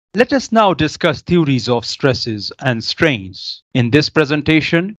Let us now discuss theories of stresses and strains. In this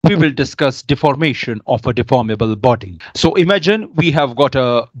presentation, we will discuss deformation of a deformable body. So imagine we have got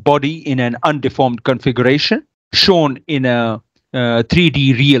a body in an undeformed configuration shown in a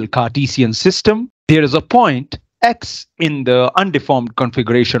 3D real Cartesian system. There is a point x in the undeformed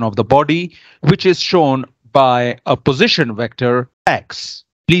configuration of the body, which is shown by a position vector x.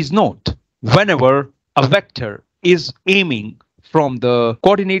 Please note, whenever a vector is aiming from the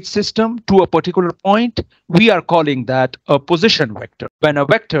coordinate system to a particular point, we are calling that a position vector. When a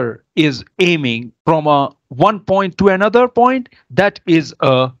vector is aiming from one point to another point, that is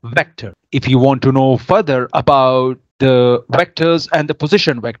a vector. If you want to know further about the vectors and the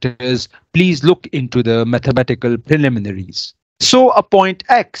position vectors, please look into the mathematical preliminaries. So a point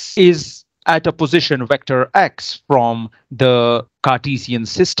x is at a position vector x from the Cartesian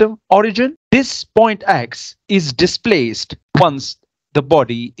system origin. This point x is displaced once the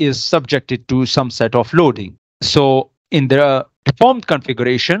body is subjected to some set of loading. So in the deformed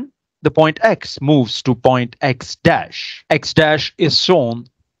configuration, the point x moves to point x dash. X dash is shown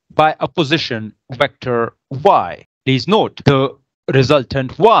by a position vector y. Please note the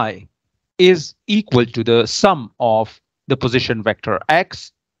resultant y is equal to the sum of the position vector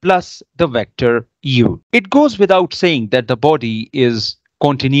x plus the vector u. It goes without saying that the body is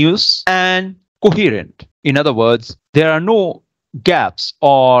continuous and coherent. In other words, there are no gaps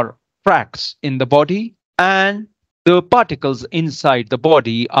or cracks in the body, and the particles inside the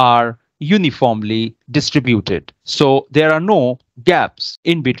body are uniformly distributed. So there are no gaps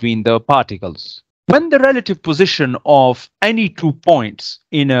in between the particles. When the relative position of any 2 points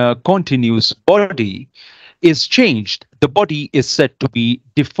in a continuous body is changed, the body is said to be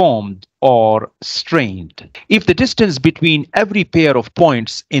deformed or strained. If the distance between every pair of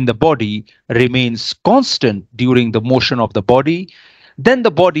points in the body remains constant during the motion of the body, then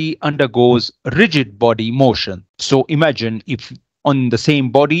the body undergoes rigid body motion. So imagine if on the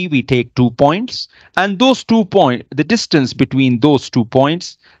same body we take 2 points, and those 2 points, the distance between those 2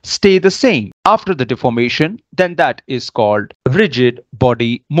 points stay the same after the deformation, then that is called rigid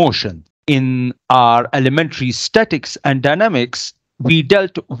body motion. In our elementary statics and dynamics, we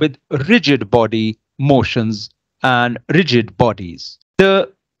dealt with rigid body motions and rigid bodies.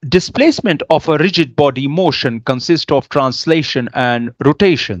 The displacement of a rigid body motion consists of translation and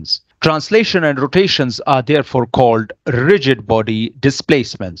rotations. Translation and rotations are therefore called rigid body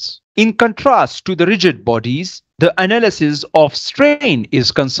displacements. In contrast to the rigid bodies, the analysis of strain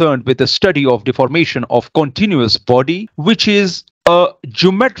is concerned with the study of deformation of continuous body, which is a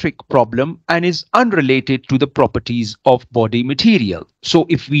geometric problem and is unrelated to the properties of body material. So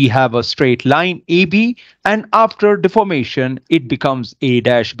if we have a straight line AB and after deformation it becomes A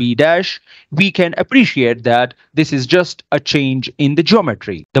dash B dash, we can appreciate that this is just a change in the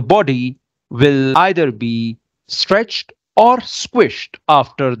geometry. The body will either be stretched or squished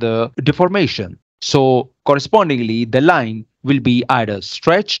after the deformation. So correspondingly, the line will be either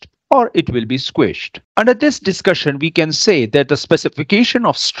stretched or it will be squished. Under this discussion, we can say that the specification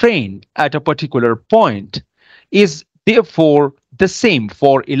of strain at a particular point is therefore the same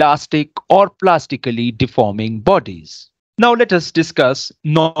for elastic or plastically deforming bodies. Now let us discuss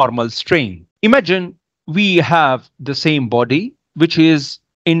normal strain. Imagine we have the same body which is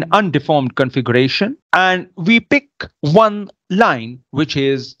in undeformed configuration, and we pick one line which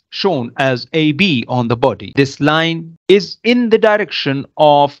is shown as AB on the body. This line is in the direction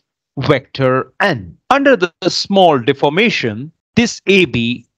of vector n. Under the small deformation, this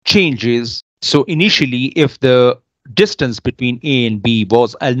AB changes. So initially, if the distance between A and B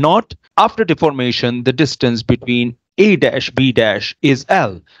was L0, after deformation, the distance between A dash B dash is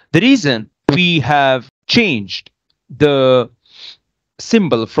L. The reason we have changed the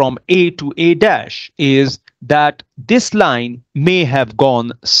symbol from A to A dash is that this line may have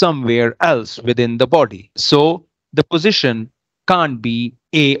gone somewhere else within the body. So the position can't be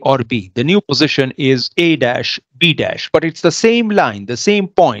A or B. The new position is A dash B dash, but it's the same line, the same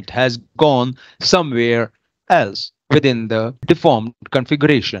point has gone somewhere else within the deformed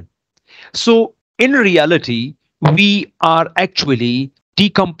configuration. So in reality, we are actually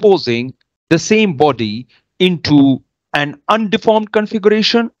decomposing the same body into an undeformed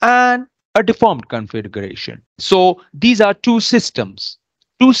configuration and a deformed configuration. So these are two systems,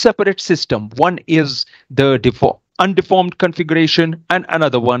 two separate systems. One is the undeformed configuration and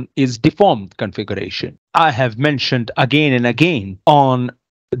another one is deformed configuration. I have mentioned again and again on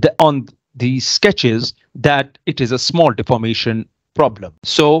the sketches that it is a small deformation problem.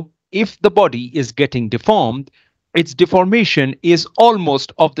 So if the body is getting deformed, its deformation is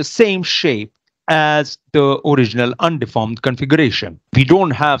almost of the same shape as the original undeformed configuration. We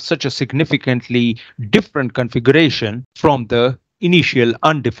don't have such a significantly different configuration from the initial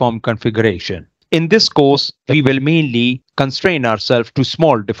undeformed configuration. In this course, we will mainly constrain ourselves to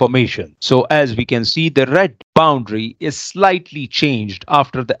small deformation. So as we can see, the red boundary is slightly changed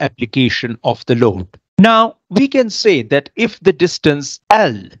after the application of the load. Now, we can say that if the distance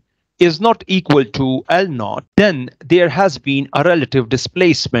L is not equal to L naught, then there has been a relative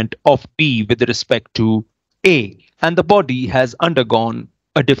displacement of B with respect to A, and the body has undergone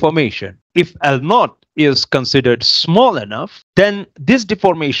a deformation. If L naught is considered small enough, then this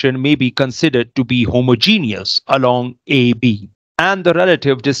deformation may be considered to be homogeneous along AB. And the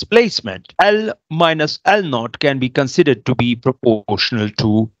relative displacement L minus L naught can be considered to be proportional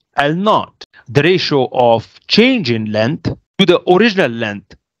to L naught. The ratio of change in length to the original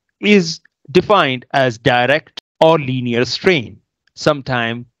length is defined as direct or linear strain.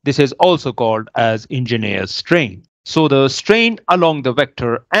 Sometimes this is also called as engineer's strain. So the strain along the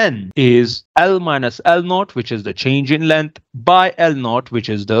vector n is L minus L naught, which is the change in length, by L naught, which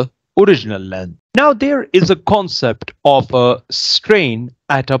is the original length. Now there is a concept of a strain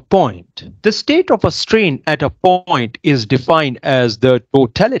at a point. The state of a strain at a point is defined as the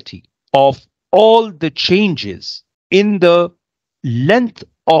totality of all the changes in the length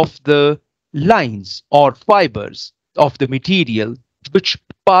of the lines or fibers of the material which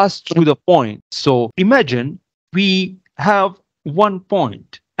pass through the point. So imagine we have one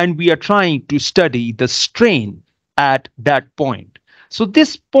point and we are trying to study the strain at that point. So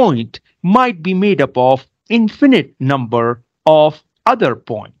this point might be made up of infinite number of other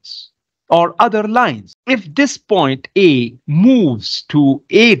points or other lines. If this point A moves to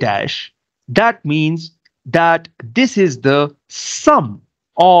A dash, that means that this is the sum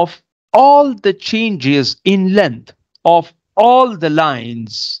of all the changes in length of all the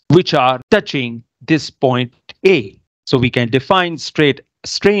lines which are touching this point A. So we can define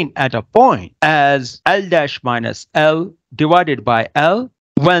strain at a point as L dash minus L divided by L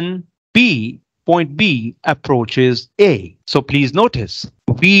when point B approaches A. So please notice,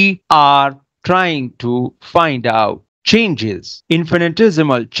 we are trying to find out changes,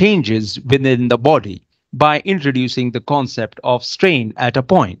 infinitesimal changes within the body by introducing the concept of strain at a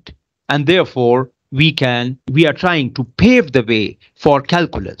point. And therefore, we are trying to pave the way for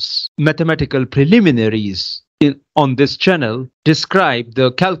calculus. Mathematical preliminaries on this channel describe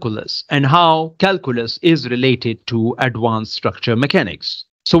the calculus and how calculus is related to advanced structure mechanics.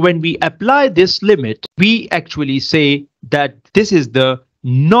 So when we apply this limit, we actually say that this is the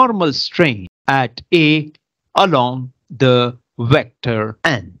normal strain at A along the vector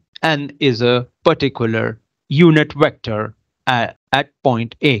n. N is a particular unit vector at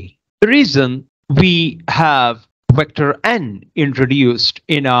point A. The reason we have vector n introduced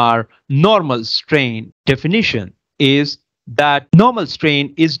in our normal strain definition is that normal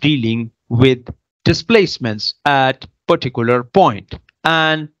strain is dealing with displacements at particular point.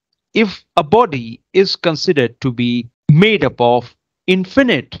 And if a body is considered to be made up of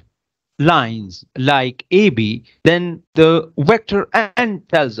infinite lines like AB, then the vector n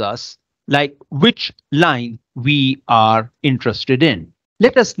tells us like which line we are interested in.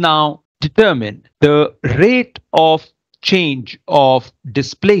 Let us now determine the rate of change of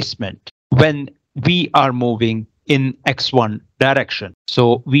displacement when we are moving in x1 direction.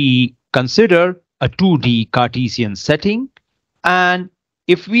 So we consider a 2D Cartesian setting, and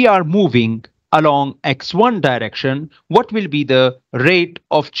if we are moving along x1 direction, what will be the rate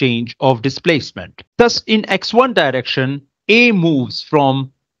of change of displacement? Thus, in x1 direction, A moves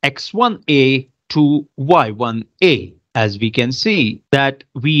from x1A to y1A. As we can see that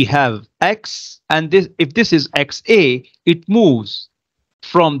we have x, and if this is xa, it moves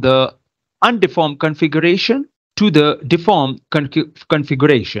from the undeformed configuration to the deformed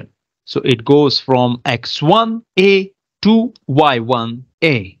configuration. So it goes from x1a to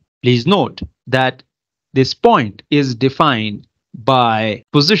y1a. Please note that this point is defined by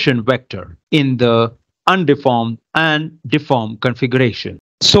position vector in the undeformed and deformed configuration.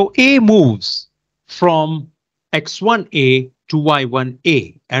 So A moves from x1a to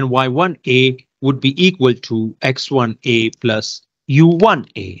y1a, and y1a would be equal to x1a plus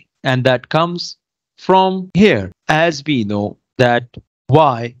u1a, and that comes from here, as we know that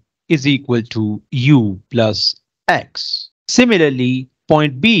y is equal to u plus x. Similarly,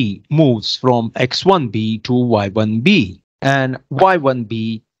 point B moves from x1b to y1b, and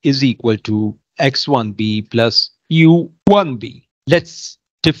y1b is equal to x1b plus u1b. Let's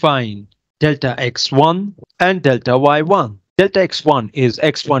define delta x1 and delta y1. Delta x1 is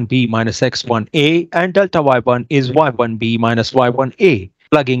x1b minus x1a, and delta y1 is y1b minus y1a.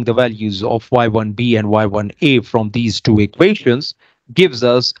 plugging the values of y1b and y1a from these two equations gives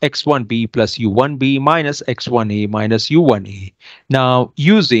us x1b plus u1b minus x1a minus u1a. Now,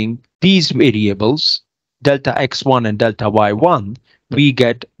 using these variables, delta x1 and delta y1, we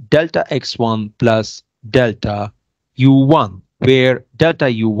get delta x1 plus delta u1, where delta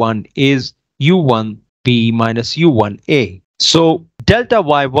u1 is u1b minus u1a. So delta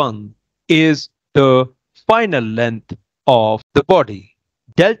y1 is the final length of the body.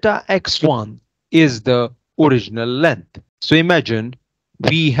 Delta x1 is the original length. So imagine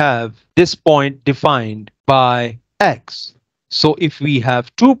we have this point defined by x. So if we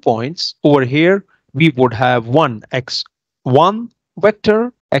have 2 points over here, we would have one x1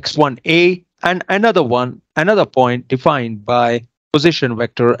 vector, x1a, and another point defined by position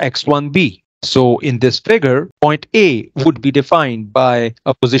vector x1b. So in this figure, point A would be defined by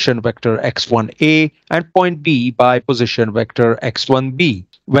a position vector x1a and point B by position vector x1b.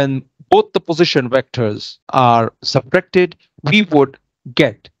 When both the position vectors are subtracted, we would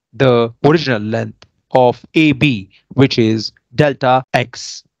get the original length of AB, which is delta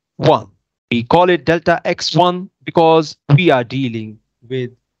x1. We call it delta x1 because we are dealing with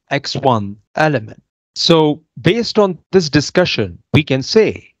x1 element. So based on this discussion, we can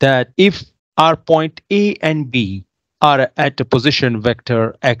say that if our point A and B are at a position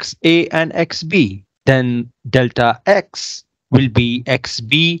vector xa and xb, then delta x will be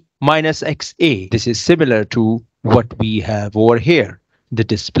xb minus xa. This is similar to what we have over here. The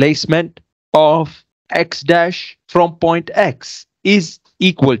displacement of x dash from point x is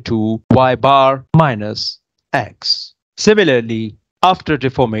equal to y bar minus x. Similarly, after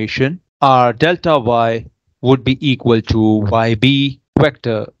deformation, our delta y would be equal to yb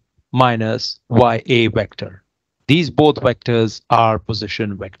vector minus ya vector. These both vectors are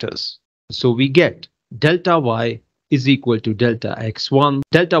position vectors. So we get delta y is equal to delta x1,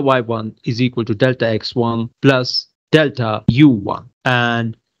 delta y1 is equal to delta x1 plus delta u1.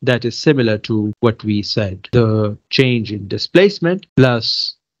 And that is similar to what we said. The change in displacement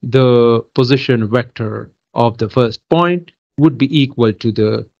plus the position vector of the first point would be equal to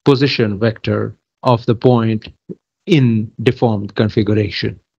the position vector of the point in deformed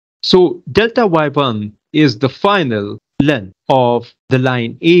configuration. So delta y1 is the final length of the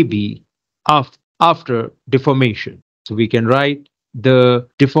line AB after deformation. So we can write the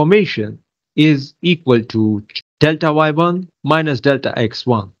deformation is equal to delta y1 minus delta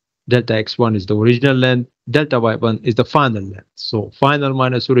x1. Delta x1 is the original length, delta y1 is the final length. So final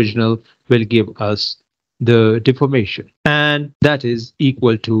minus original will give us the deformation, and that is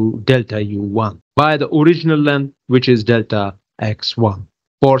equal to delta u1 by the original length, which is delta x1.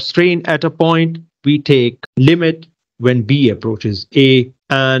 For strain at a point, we take limit when B approaches A,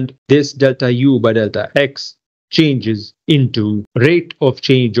 and this delta U by delta X changes into rate of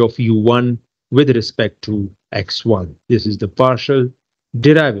change of U1 with respect to X1. This is the partial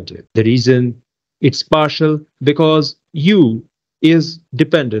derivative. The reason it's partial because U is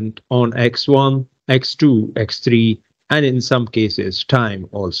dependent on X1, X2, X3, and in some cases time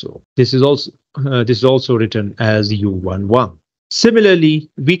also. This is also written as U11. Similarly,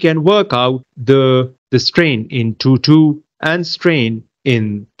 we can work out the strain in 2-2 and strain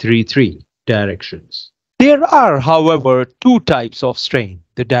in 3-3 directions. There are, however, two types of strain.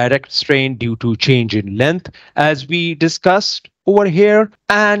 The direct strain due to change in length, as we discussed over here,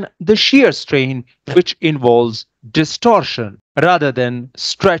 and the shear strain, which involves distortion rather than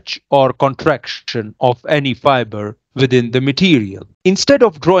stretch or contraction of any fiber within the material. Instead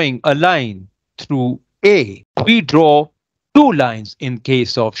of drawing a line through A, we draw two lines in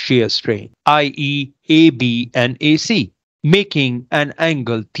case of shear strain, i.e. AB and AC, making an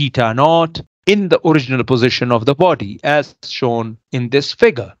angle theta naught in the original position of the body as shown in this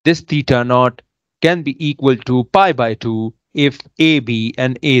figure. This theta naught can be equal to pi by 2 if AB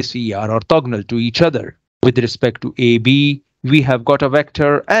and AC are orthogonal to each other. With respect to AB, we have got a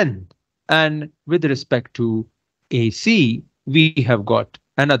vector n, and with respect to AC, we have got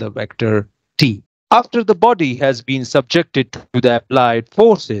another vector t. After the body has been subjected to the applied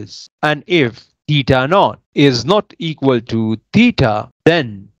forces, and if theta naught is not equal to theta,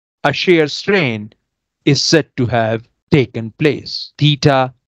 then a shear strain is said to have taken place.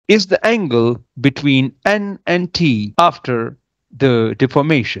 Theta is the angle between n and t after the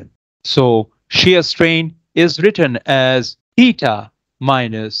deformation. So shear strain is written as theta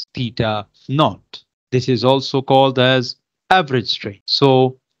minus theta naught. This is also called as average strain.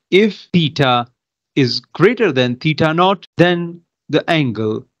 So if theta is greater than theta naught, then the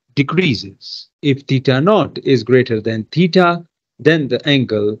angle decreases. If theta naught is greater than theta, then the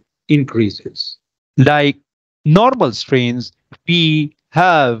angle increases. Like normal strains, we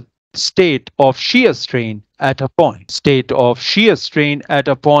have state of shear strain at a point. State of shear strain at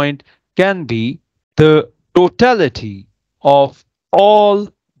a point can be the totality of all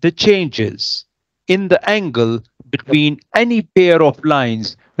the changes in the angle between any pair of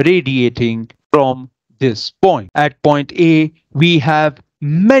lines radiating from this point. At point A, we have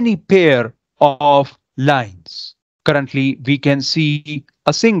many pair of lines. Currently, we can see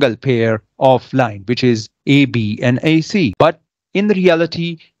a single pair of line, which is AB and AC. But in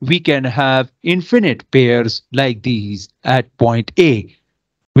reality, we can have infinite pairs like these at point A,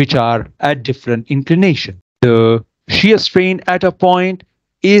 which are at different inclination. The shear strain at a point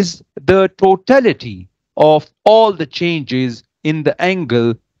is the totality of all the changes in the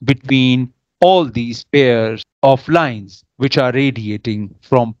angle between all these pairs of lines which are radiating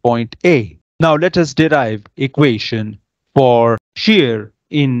from point A. Now let us derive equation for shear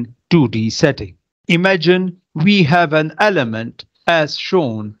in 2D setting. Imagine we have an element as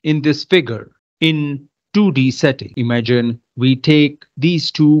shown in this figure in 2D setting. Imagine we take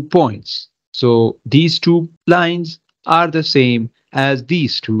these 2 points. So these 2 lines are the same as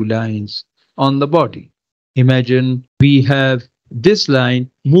these 2 lines on the body. Imagine we have this line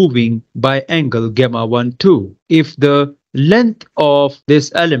moving by angle gamma 1, 2. If the length of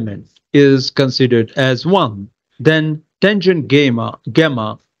this element is considered as 1, then tangent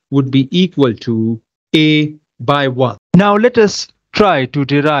gamma would be equal to A by 1. Now let us try to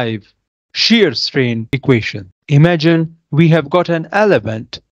derive shear strain equation. Imagine we have got an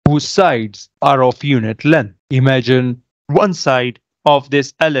element whose sides are of unit length. Imagine one side of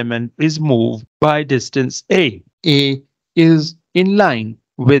this element is moved by distance A. A is in line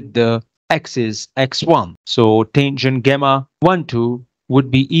with the axis x1. So tangent gamma 1, 2 would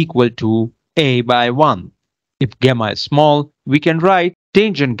be equal to A by 1. If gamma is small, we can write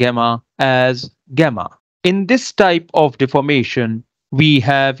tangent gamma as gamma. In this type of deformation, we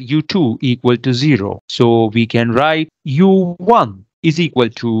have u2 equal to 0. So we can write u1 is equal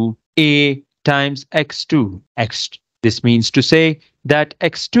to A times x2. This means to say that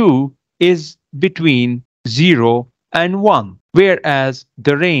x2 is between 0 and 1, whereas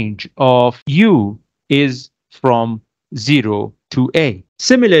the range of u is from 0 to A.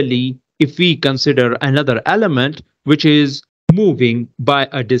 Similarly, if we consider another element which is moving by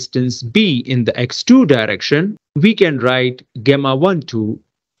a distance b in the x2 direction, we can write gamma 1, 2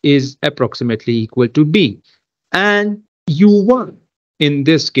 is approximately equal to b. And u1 in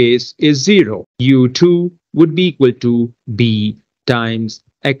this case is 0. u2 would be equal to b times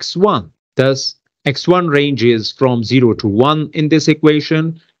x1. Thus, x1 ranges from 0 to 1 in this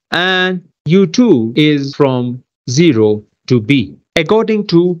equation, and u2 is from 0 to b. According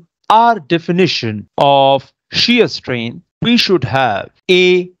to our definition of shear strain, we should have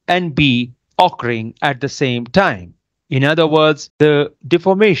A and B occurring at the same time. In other words, the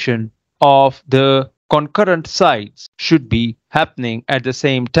deformation of the concurrent sides should be happening at the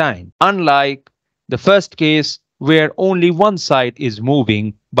same time, unlike the first case where only one side is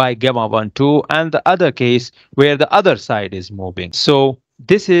moving by gamma 1, 2 and the other case where the other side is moving. So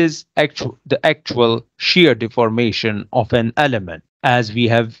this is the actual shear deformation of an element. As we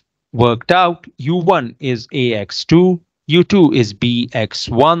have worked out, u1 is ax2, u2 is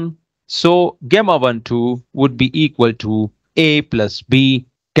bx1. So gamma 1, 2 would be equal to a plus b,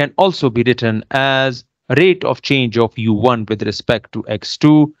 can also be written as rate of change of u1 with respect to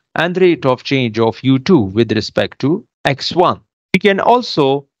x2 and rate of change of u2 with respect to x1. We can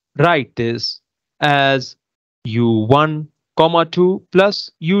also write this as u1, 2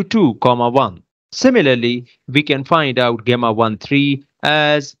 plus u2, 1. Similarly, we can find out gamma 1, 3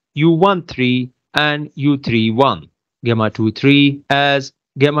 as u1, 3 and u3, 1. Gamma 2, 3 as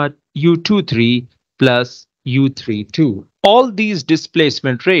gamma u2, 3 plus u3, 2. All these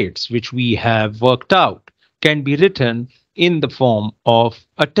displacement rates which we have worked out can be written in the form of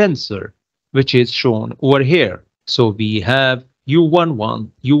a tensor, which is shown over here. So we have u11,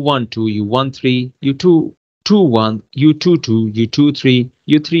 u12, u13, u21, u22, u23,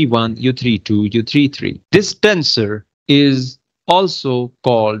 u31, u32, u33. This tensor is also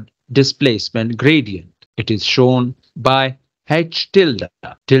called displacement gradient. It is shown by h tilde.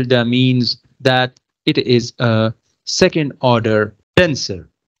 Tilde means that it is a second order tensor.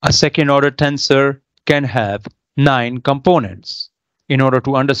 A second order tensor can have 9 components. In order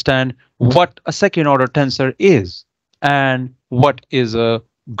to understand what a second order tensor is and what is a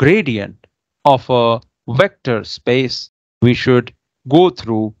gradient of a vector space, we should go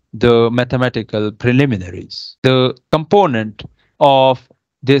through the mathematical preliminaries. The component of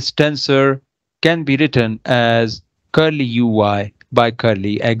this tensor can be written as curly uy by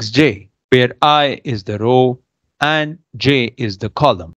curly xj, where I is the row and j is the column.